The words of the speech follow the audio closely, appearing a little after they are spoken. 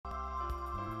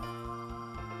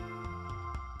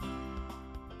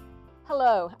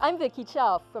Hello, I'm Vicki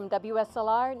Chelf from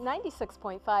WSLR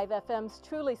 96.5 FM's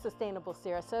Truly Sustainable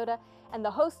Sarasota and the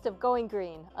host of Going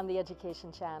Green on the Education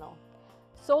Channel.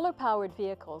 Solar-powered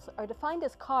vehicles are defined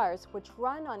as cars which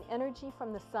run on energy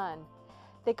from the sun.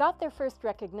 They got their first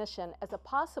recognition as a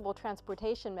possible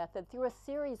transportation method through a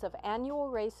series of annual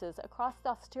races across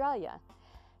Australia.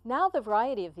 Now the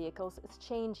variety of vehicles is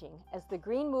changing as the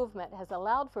green movement has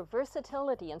allowed for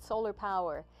versatility in solar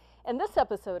power. In this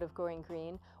episode of Going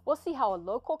Green, we'll see how a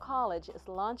local college is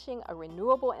launching a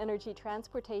renewable energy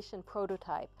transportation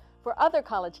prototype for other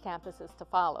college campuses to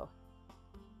follow.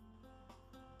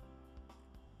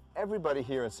 Everybody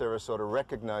here in Sarasota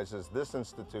recognizes this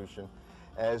institution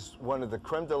as one of the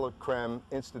creme de la creme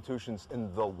institutions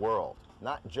in the world,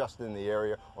 not just in the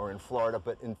area or in Florida,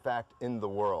 but in fact in the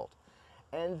world.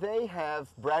 And they have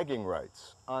bragging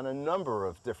rights on a number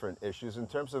of different issues in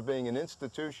terms of being an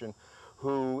institution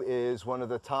who is one of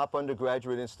the top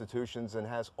undergraduate institutions and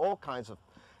has all kinds of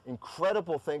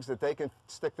incredible things that they can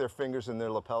stick their fingers in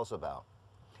their lapels about.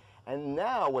 And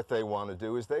now what they want to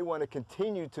do is they want to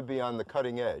continue to be on the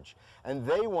cutting edge, and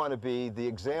they want to be the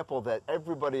example that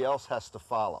everybody else has to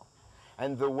follow.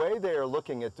 And the way they are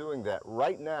looking at doing that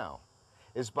right now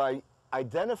is by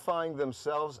identifying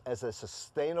themselves as a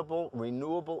sustainable,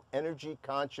 renewable,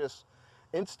 energy-conscious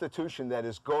institution that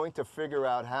is going to figure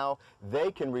out how they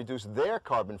can reduce their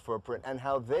carbon footprint and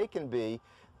how they can be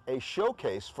a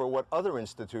showcase for what other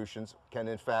institutions can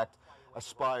in fact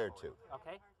aspire to.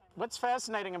 Okay. What's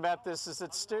fascinating about this is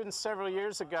that students several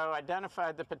years ago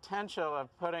identified the potential of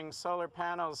putting solar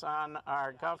panels on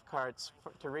our golf carts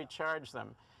to recharge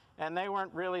them. And they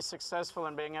weren't really successful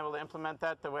in being able to implement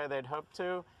that the way they'd hoped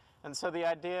to. And so the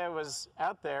idea was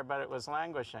out there, but it was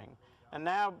languishing. And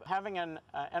now having an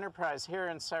enterprise here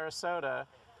in Sarasota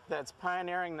that's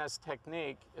pioneering this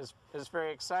technique is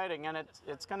very exciting. And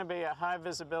it's going to be a high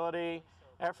visibility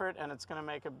effort, and it's going to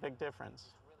make a big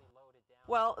difference.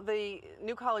 Well, the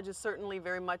new college is certainly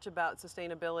very much about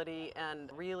sustainability and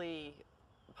really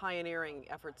pioneering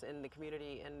efforts in the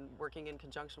community and working in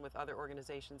conjunction with other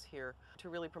organizations here to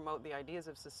really promote the ideas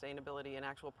of sustainability and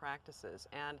actual practices.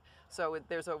 And so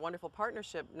there's a wonderful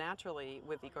partnership naturally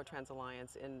with Ecotrans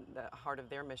Alliance in the heart of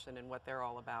their mission and what they're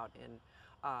all about in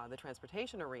the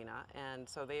transportation arena. And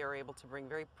so they are able to bring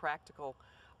very practical,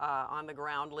 on the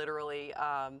ground, literally,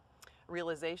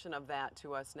 realization of that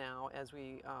to us now as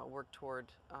we work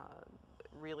toward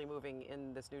really moving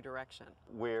in this new direction.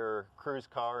 Where Cruise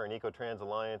Car and Ecotrans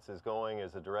Alliance is going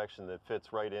is a direction that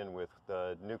fits right in with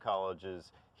the new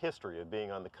college's history of being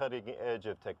on the cutting edge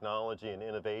of technology and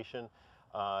innovation.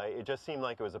 It just seemed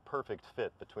like it was a perfect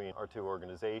fit between our two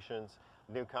organizations.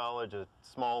 New college, a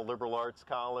small liberal arts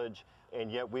college, and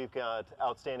yet we've got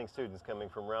outstanding students coming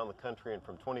from around the country and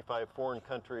from 25 foreign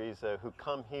countries who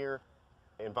come here.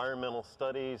 Environmental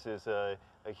studies is a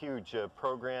huge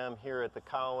program here at the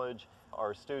college.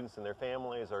 Our students and their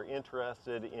families are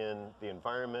interested in the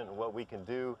environment and what we can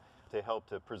do to help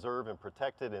to preserve and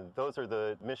protect it, and those are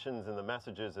the missions and the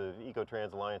messages of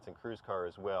Ecotrans Alliance and Cruise Car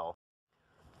as well.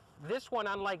 This one,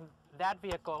 unlike that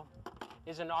vehicle,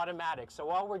 is an automatic. So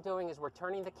all we're doing is we're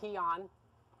turning the key on,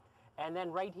 and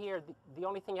then right here, the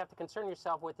only thing you have to concern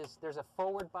yourself with is there's a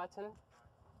forward button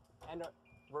and a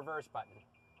reverse button.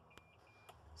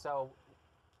 So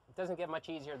it doesn't get much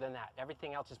easier than that.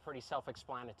 Everything else is pretty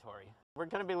self-explanatory. We're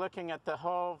going to be looking at the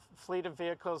whole fleet of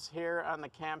vehicles here on the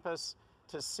campus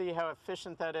to see how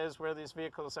efficient that is, where these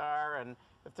vehicles are, and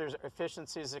if there's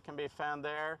efficiencies that can be found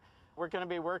there. We're going to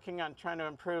be working on trying to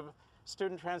improve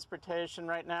student transportation.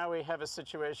 Right now we have a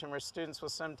situation where students will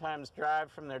sometimes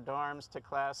drive from their dorms to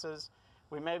classes.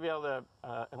 We may be able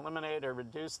to eliminate or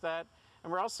reduce that.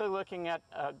 And we're also looking at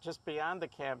just beyond the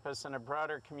campus in a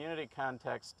broader community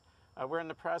context. We're in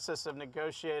the process of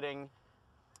negotiating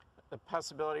the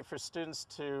possibility for students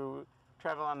to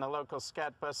travel on the local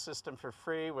SCAT bus system for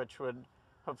free, which would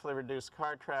hopefully reduce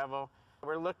car travel.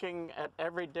 We're looking at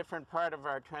every different part of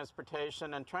our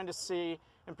transportation and trying to see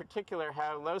in particular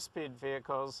how low-speed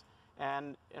vehicles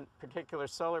and in particular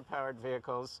solar-powered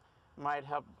vehicles might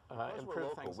help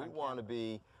improve things. We want to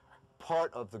be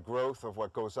part of the growth of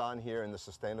what goes on here in the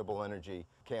Sustainable Energy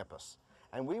campus.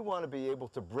 And we want to be able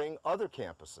to bring other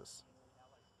campuses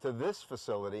to this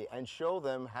facility and show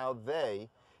them how they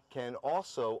can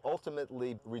also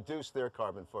ultimately reduce their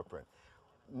carbon footprint.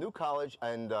 New College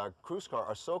and Cruise Car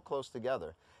are so close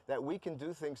together that we can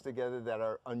do things together that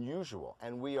are unusual,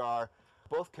 and we are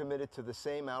both committed to the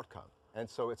same outcome. And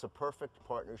so it's a perfect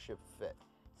partnership fit.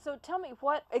 So tell me,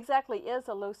 what exactly is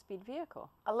a low-speed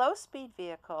vehicle? A low-speed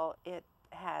vehicle, it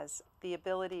has the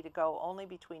ability to go only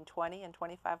between 20 and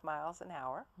 25 miles an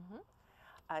hour.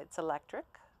 It's electric,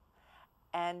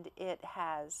 and it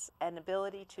has an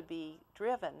ability to be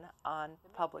driven on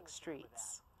public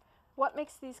streets. What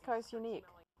makes these cars unique?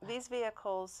 These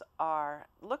vehicles are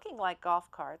looking like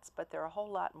golf carts, but they're a whole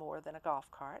lot more than a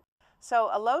golf cart. So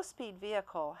a low-speed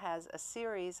vehicle has a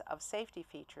series of safety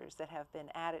features that have been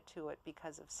added to it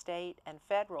because of state and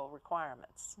federal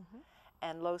requirements.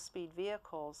 And low-speed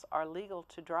vehicles are legal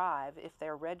to drive if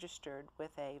they're registered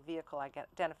with a vehicle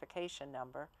identification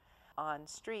number on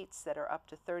streets that are up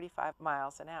to 35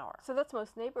 miles an hour. So that's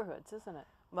most neighborhoods, isn't it?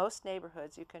 Most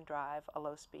neighborhoods you can drive a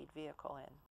low-speed vehicle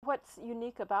in. What's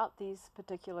unique about these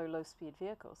particular low-speed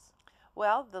vehicles?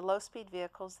 Well, the low-speed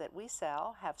vehicles that we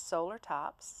sell have solar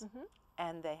tops,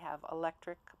 and they have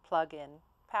electric plug-in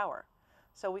power.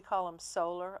 So we call them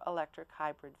solar electric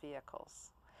hybrid vehicles.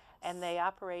 And they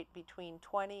operate between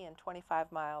 20 and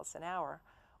 25 miles an hour,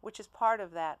 which is part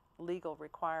of that legal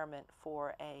requirement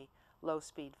for a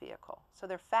low-speed vehicle. So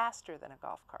they're faster than a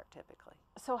golf cart typically.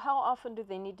 So how often do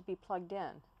they need to be plugged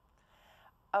in?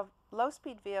 A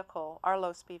low-speed vehicle, our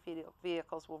low-speed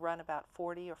vehicles will run about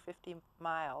 40 or 50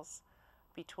 miles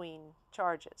between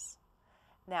charges.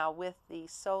 Now with the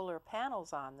solar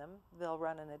panels on them, they'll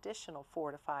run an additional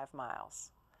 4 to 5 miles.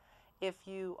 If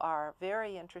you are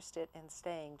very interested in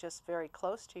staying just very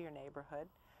close to your neighborhood,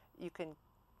 you can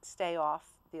stay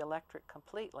off the electric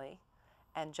completely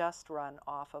and just run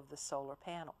off of the solar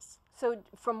panels. So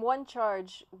from one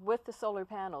charge with the solar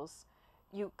panels,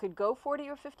 you could go 40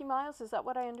 or 50 miles? Is that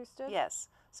what I understood? Yes.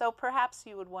 So perhaps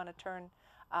you would want to turn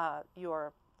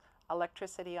your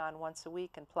electricity on once a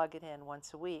week and plug it in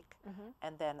once a week,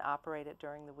 and then operate it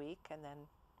during the week, and then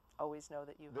always know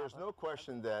that you There's have no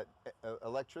question that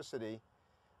electricity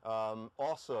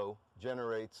also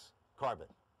generates carbon.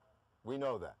 We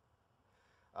know that.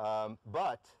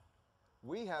 But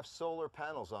we have solar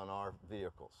panels on our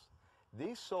vehicles.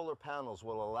 These solar panels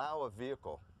will allow a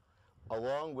vehicle,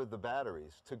 along with the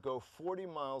batteries, to go 40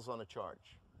 miles on a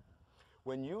charge.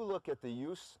 When you look at the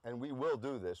use, and we will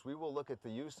do this, we will look at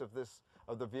the use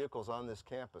of the vehicles on this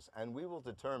campus, and we will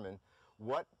determine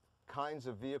what kinds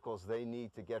of vehicles they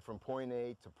need to get from point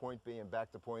A to point B and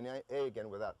back to point A again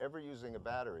without ever using a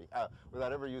battery,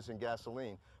 without ever using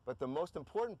gasoline. But the most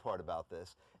important part about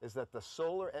this is that the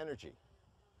solar energy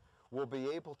will be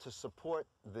able to support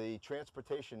the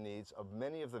transportation needs of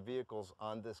many of the vehicles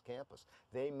on this campus.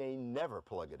 They may never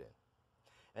plug it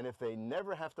in. And if they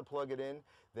never have to plug it in,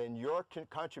 then your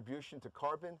contribution to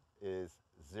carbon is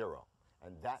zero.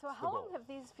 And that's the goal. So how long have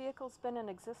these vehicles been in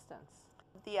existence?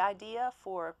 The idea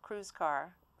for a cruise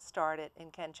car started in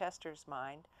Ken Chester's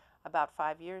mind about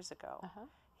 5 years ago.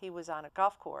 He was on a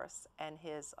golf course and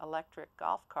his electric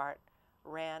golf cart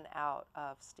ran out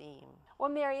of steam. Well,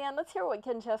 Marianne, let's hear what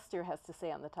Ken Chester has to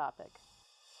say on the topic.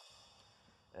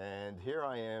 And here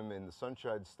I am in the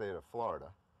sunshine state of Florida,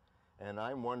 and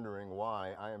I'm wondering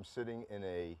why I am sitting in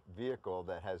a vehicle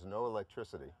that has no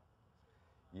electricity,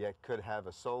 yet could have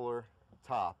a solar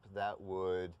top that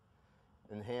would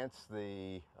enhance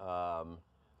the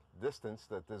distance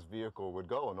that this vehicle would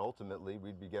go, and ultimately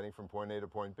we'd be getting from point A to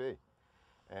point B.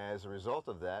 As a result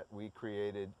of that, we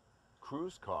created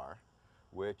Cruise Car,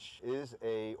 which is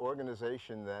an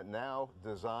organization that now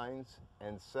designs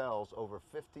and sells over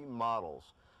 50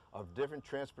 models of different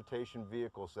transportation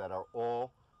vehicles that are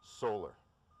all solar.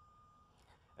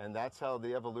 And that's how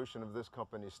the evolution of this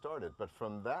company started. But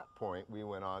from that point, we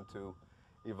went on to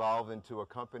evolve into a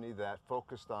company that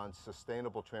focused on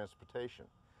sustainable transportation.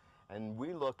 And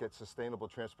we look at sustainable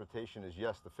transportation as,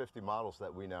 yes, the 50 models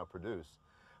that we now produce,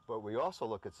 but we also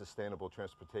look at sustainable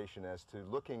transportation as to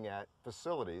looking at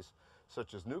facilities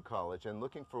such as New College and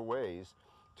looking for ways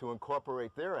to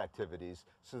incorporate their activities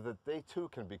so that they too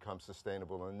can become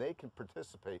sustainable and they can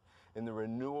participate in the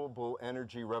renewable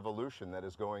energy revolution that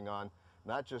is going on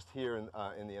not just here in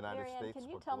the United Marianne, States, can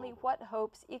you but tell me globally. what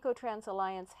hopes Ecotrans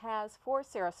Alliance has for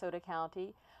Sarasota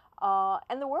County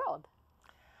and the world?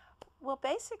 Well,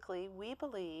 basically, we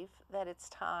believe that it's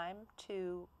time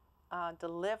to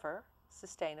deliver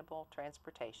sustainable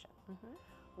transportation.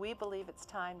 We believe it's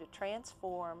time to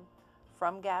transform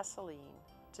from gasoline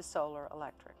to solar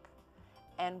electric.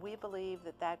 And we believe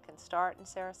that that can start in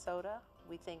Sarasota.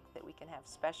 We think that we can have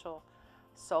special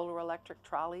solar electric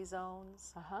trolley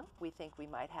zones. We think we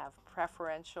might have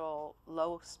preferential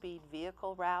low-speed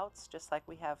vehicle routes, just like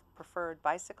we have preferred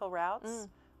bicycle routes.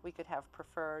 We could have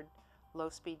preferred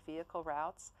low-speed vehicle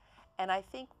routes. And I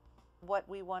think what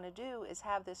we want to do is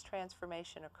have this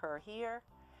transformation occur here,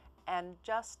 and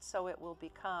just so it will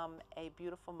become a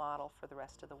beautiful model for the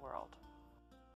rest of the world.